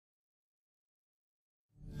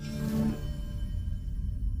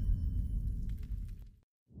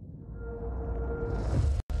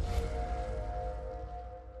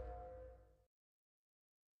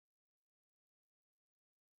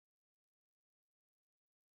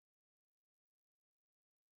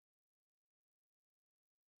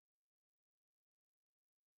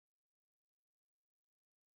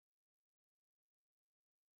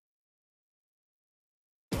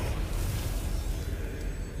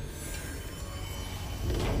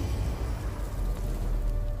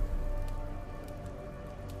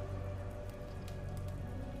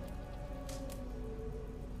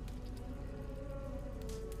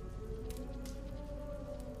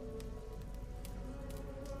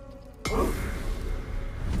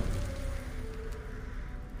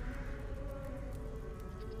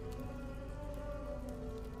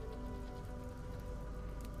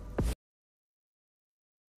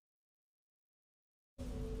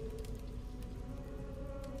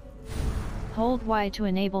Hold Y to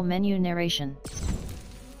enable menu narration.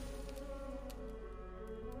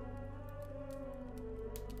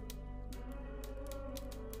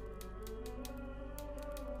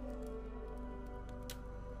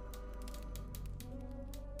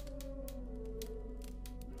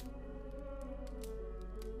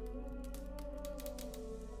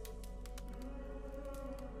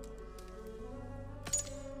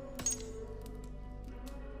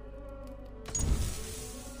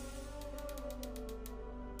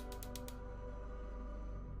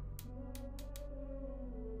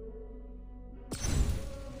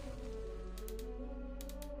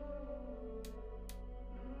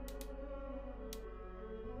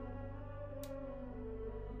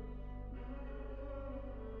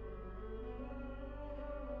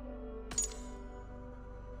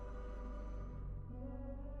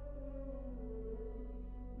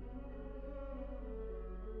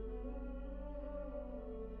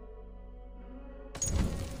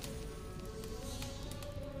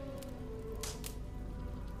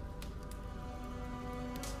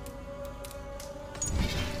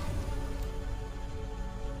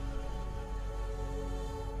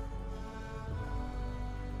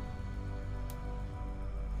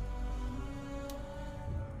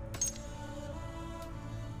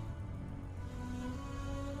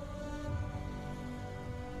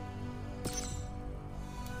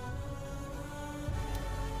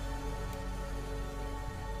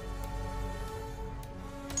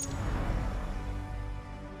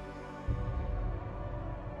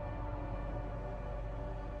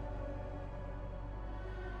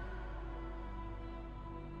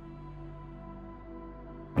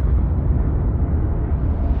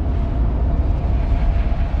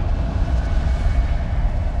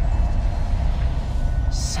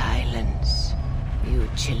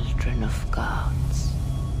 Children of gods,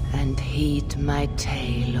 and heed my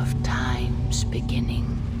tale of time's beginning.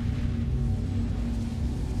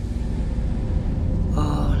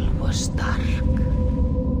 All was dark.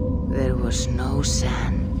 There was no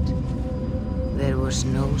sand. There was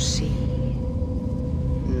no sea.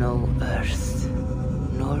 No earth,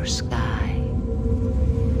 nor sky.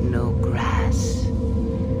 No grass,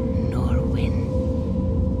 nor wind.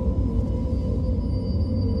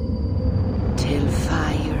 Till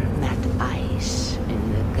fire met ice in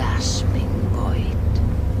the gasping void.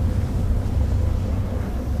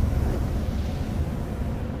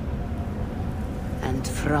 And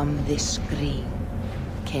from this scream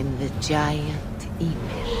came the giant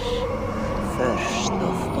Ymir, first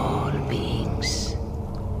of all beings.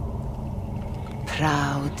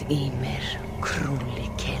 Proud Ymir, cruelly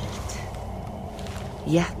killed,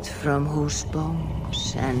 yet from whose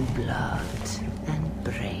bones and blood and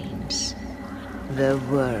brains the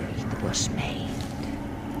world was made.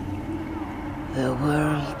 The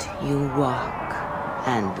world you walk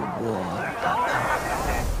and war upon.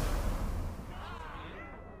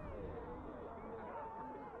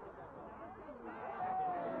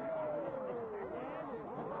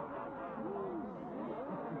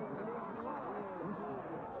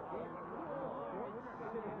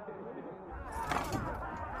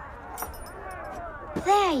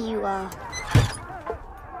 There you are.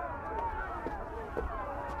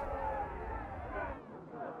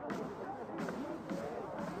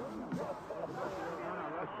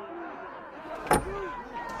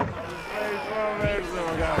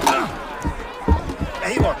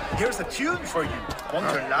 Avon, here's a tune for you. Want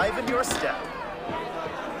to liven your step.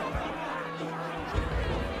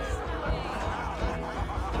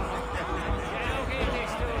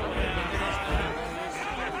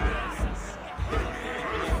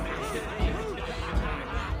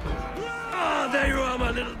 Oh, there you are,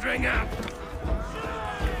 my little dringer.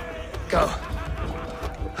 Go.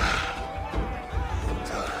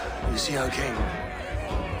 So, you see our king?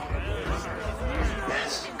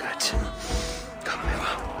 Yes, good. Come,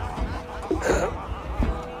 Eva.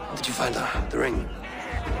 Did you find the ring?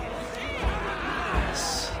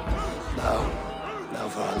 Yes. Now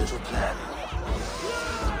for our little plan.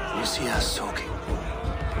 You see us talking.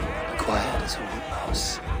 Be quiet as a wood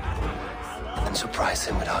mouse. And surprise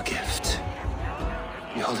him with our gift.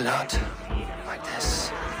 You hold it out, like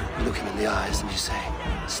this. You look him in the eyes and you say,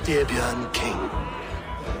 Styrbjörn King,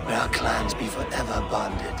 may our clans be forever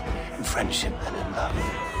bonded in friendship and in love.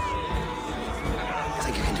 You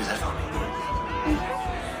think you can do that for me?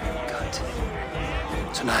 Good.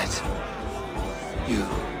 Tonight, you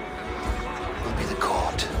will be the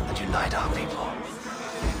cord that unite our people.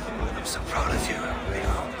 I'm so proud of you,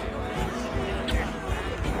 Eva.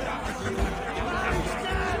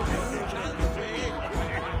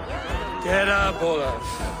 Get up, Olaf.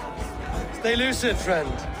 Stay lucid,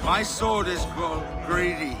 friend. My sword is grown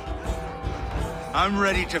greedy. I'm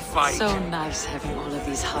ready to fight. So nice having all of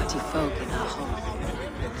these hearty folk in our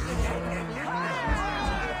home.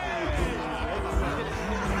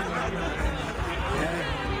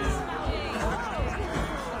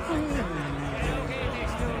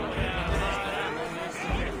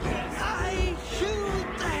 I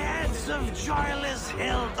chewed the heads of joyless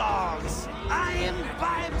hill dogs. I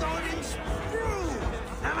imbibed Odin's brew,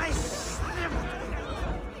 and I sniffed.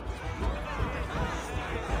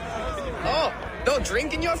 Oh, no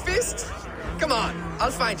drink in your fist? Come on,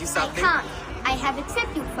 I'll find you I something. can't. I have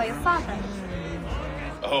accepted for your father.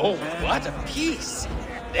 Oh, what a piece.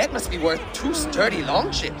 That must be worth 2 sturdy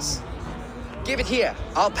long chips. Give it here,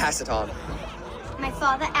 I'll pass it on. My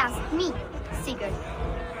father asked me, Sigurd.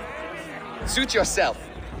 Suit yourself.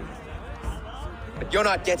 But you're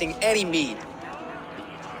not getting any mead.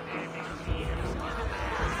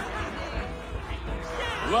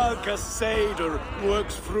 Like a satyr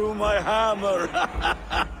works through my hammer.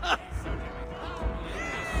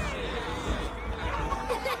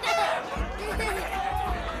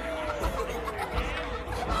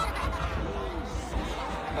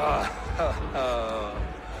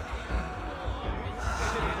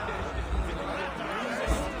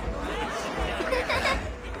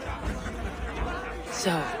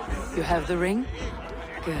 So, you have the ring?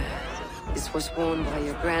 Good. This was worn by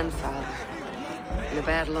your grandfather in a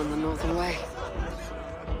battle on the Northern Way.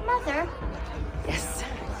 Mother, Yes,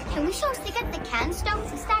 can we show Sigurd the canstones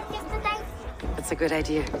he stacked yesterday? that's a good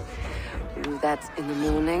idea. We'll do that in the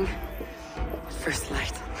morning. At first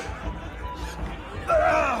light.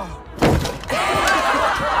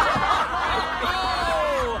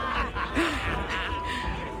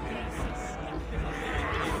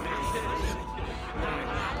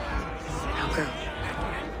 Now, girl,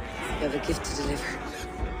 you have a gift to deliver.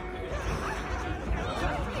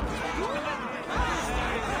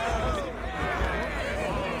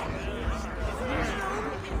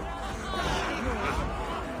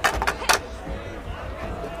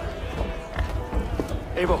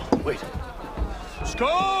 Eivor, wait.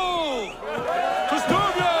 Skål! To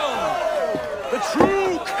Storbjörn, the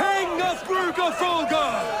true king of Brugafulga!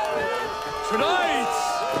 Tonight,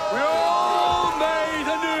 we all made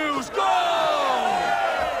anew. Skål!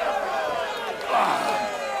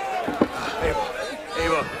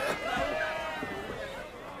 Eivor.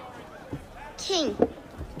 King,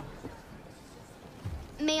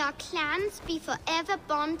 may our clans be forever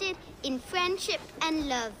bonded in friendship and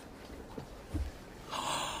love.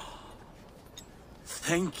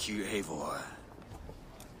 Thank you, Eivor.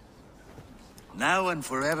 Now and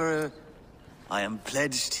forever, I am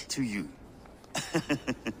pledged to you.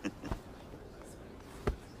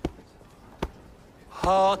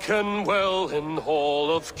 Hearken well in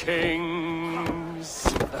Hall of Kings.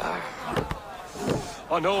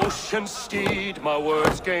 On ocean steed my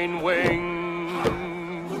words gain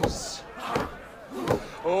wings.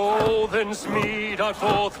 Odin's mead I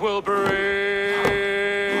forth will bring.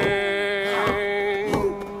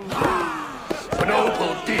 For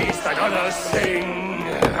noble deeds that honor sing.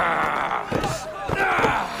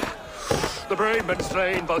 The brave men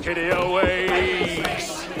slain Valkyria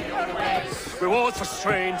wakes. Rewards for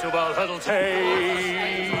strain to Valhalla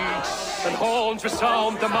takes, and horns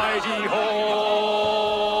resound the mighty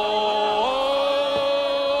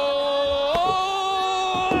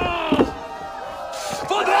horn.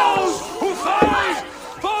 For those who fight,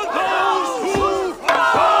 for those who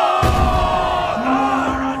fight,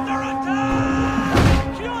 are under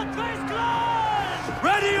attack. Kjotve's clan!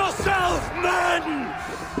 Ready yourself, men!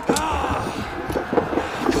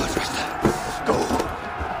 Good, Resta. Go.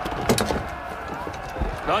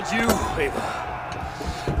 Not you, Eivor.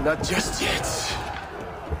 Not just yet.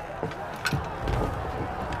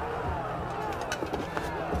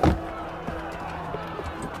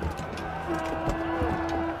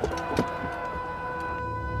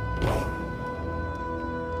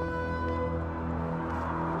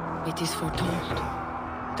 It is foretold.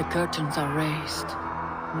 The curtains are raised.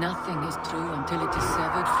 Nothing is true until it is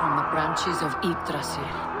severed from the branches of Yggdrasil.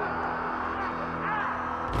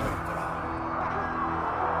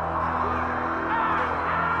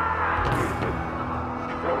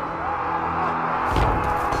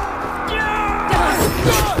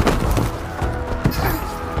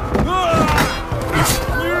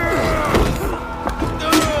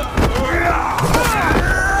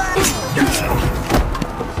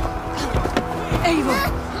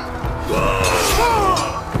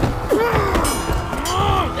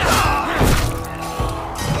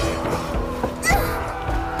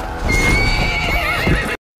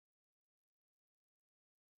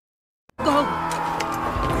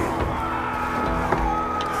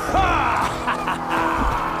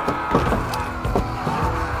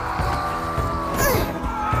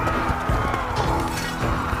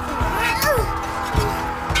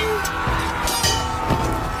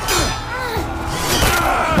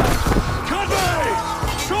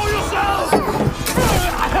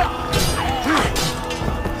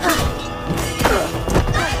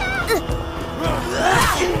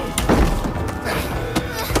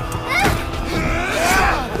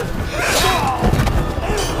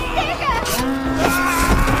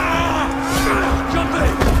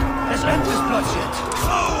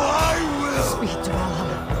 Speed to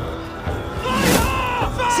Valhalla.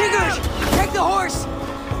 Sigurd! Take the horse!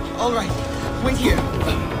 All right, wait here.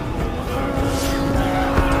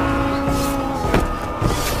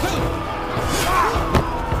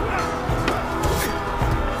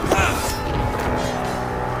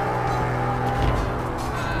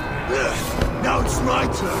 Now it's my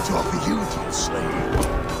turn to offer you, dear slave.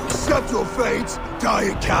 Accept your fate, die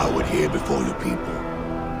a coward here before your people,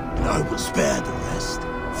 and I will spare the rest.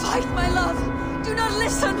 Fight, my love! Do not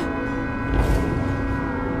listen!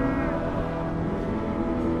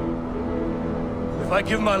 If I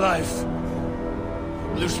give my life,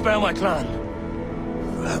 will you spare my clan?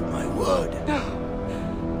 You have my word. No.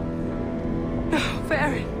 No,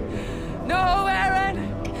 Aaron. No, Aaron!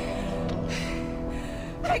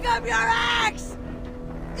 Pick up your axe!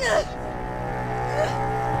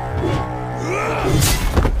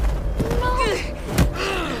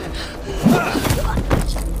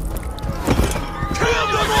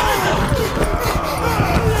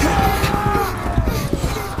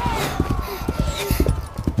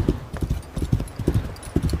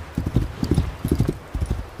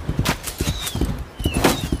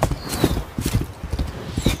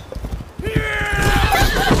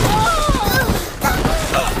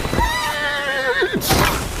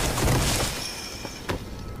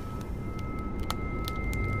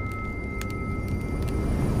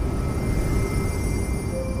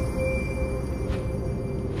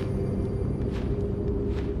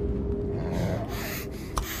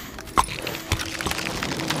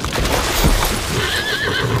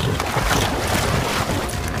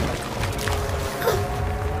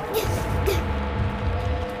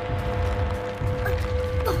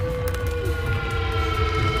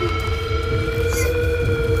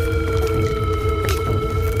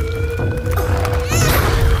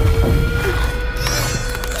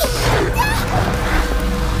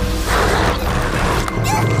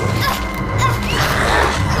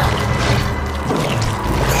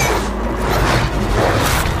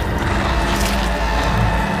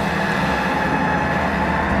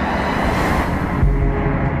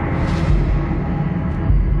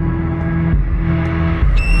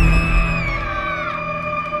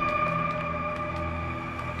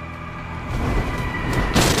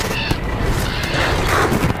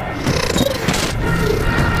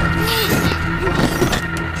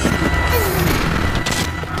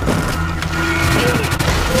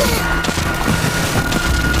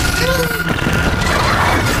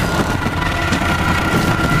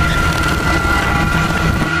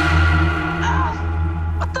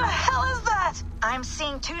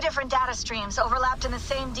 streams overlapped in the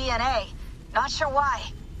same DNA. Not sure why.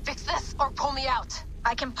 Fix this or pull me out.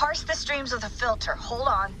 I can parse the streams with a filter. Hold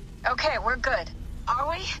on. Okay, we're good. Are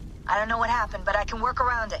we? I don't know what happened, but I can work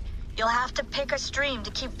around it. You'll have to pick a stream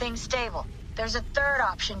to keep things stable. There's a third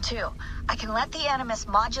option, too. I can let the Animus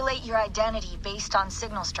modulate your identity based on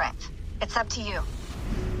signal strength. It's up to you.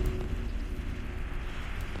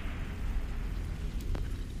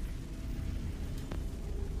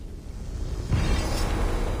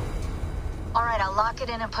 All right, I'll lock it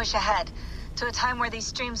in and push ahead to a time where these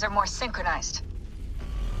streams are more synchronized.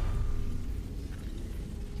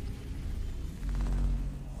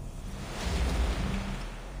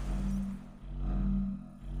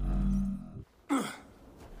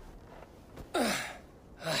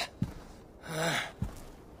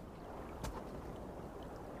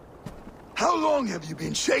 How long have you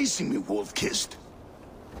been chasing me, Wolf-Kissed?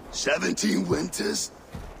 17 winters?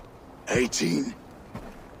 18?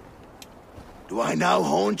 Do I now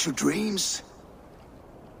haunt your dreams?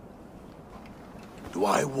 Do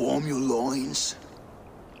I warm your loins?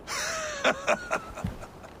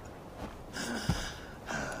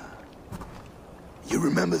 You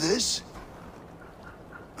remember this?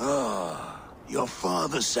 Ah, your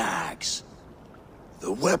father's axe. The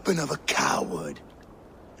weapon of a coward.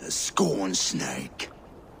 A scorned snake.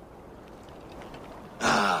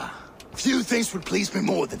 Ah, few things would please me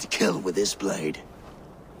more than to kill with this blade.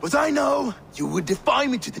 But I know you would defy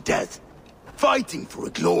me to the death. fighting for a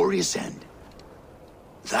glorious end.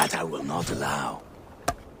 That I will not allow.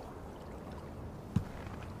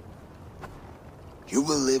 You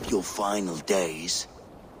will live your final days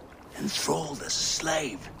enthralled as a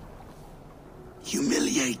slave.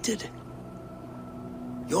 Humiliated.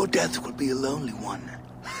 Your death will be a lonely one.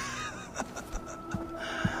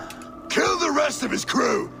 Kill the rest of his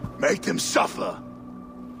crew! Make them suffer!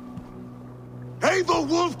 Eivor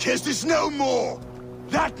Wolfkiss is no more!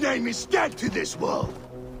 That name is dead to this world!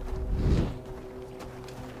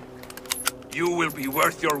 You will be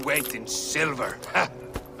worth your weight in silver.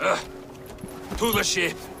 To the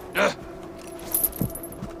ship.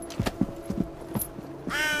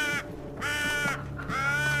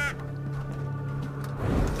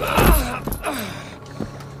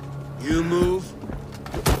 You move,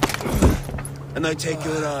 and I take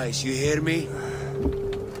your eyes, you hear me?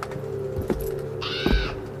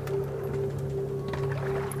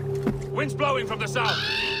 Wind's blowing from the south.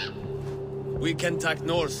 We can tack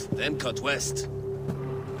north, then cut west.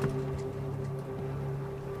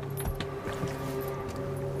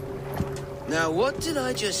 Now, what did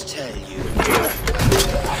I just tell you?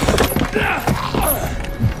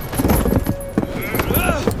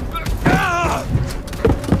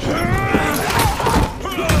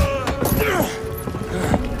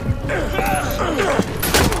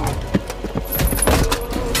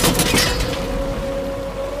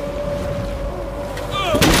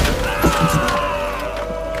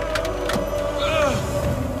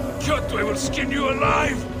 I will skin you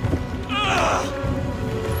alive!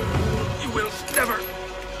 You will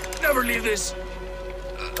never leave this!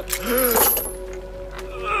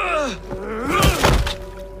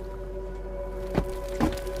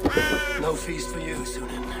 No feast for you,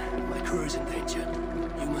 Sunan. My crew is in danger.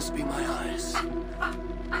 You must be my eyes.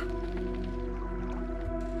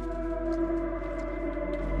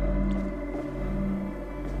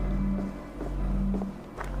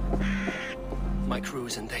 My crew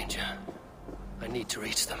is in danger. I need to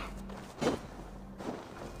reach them.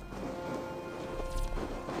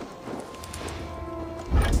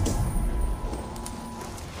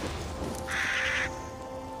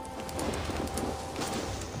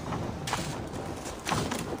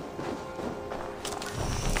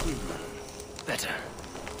 Better.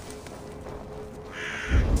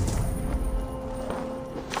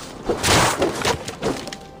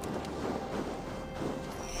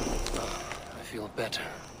 I feel better.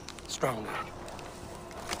 Stronger.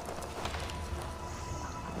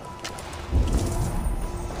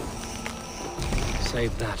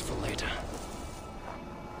 Save that for later.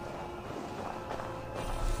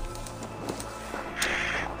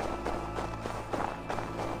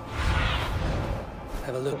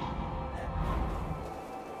 Have a look.